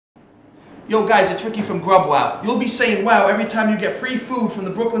Yo guys, it's Ricky from Grub Wow. You'll be saying wow every time you get free food from the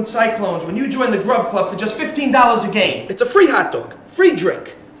Brooklyn Cyclones when you join the Grub Club for just $15 a game. It's a free hot dog, free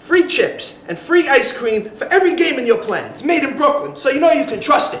drink, free chips, and free ice cream for every game in your plan. It's made in Brooklyn, so you know you can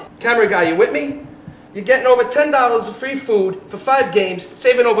trust it. Camera guy, you with me? You're getting over $10 of free food for 5 games,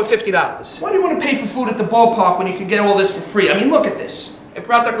 saving over $50. Why do you want to pay for food at the ballpark when you can get all this for free? I mean, look at this. It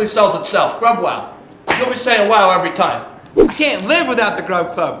practically sells itself. Grub Wow. You'll be saying wow every time. I can't live without the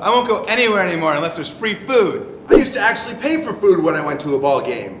Grub Club. I won't go anywhere anymore unless there's free food. I used to actually pay for food when I went to a ball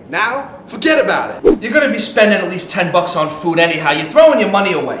game. Now, forget about it. You're gonna be spending at least 10 bucks on food anyhow. You're throwing your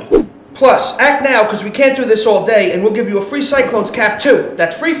money away. Plus, act now because we can't do this all day and we'll give you a free Cyclones cap too.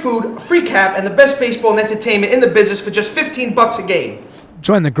 That's free food, a free cap, and the best baseball and entertainment in the business for just 15 bucks a game.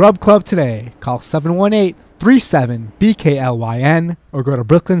 Join the Grub Club today. Call 718-37-BKLYN or go to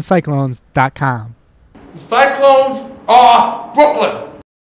brooklyncyclones.com. Cyclones are Brooklyn.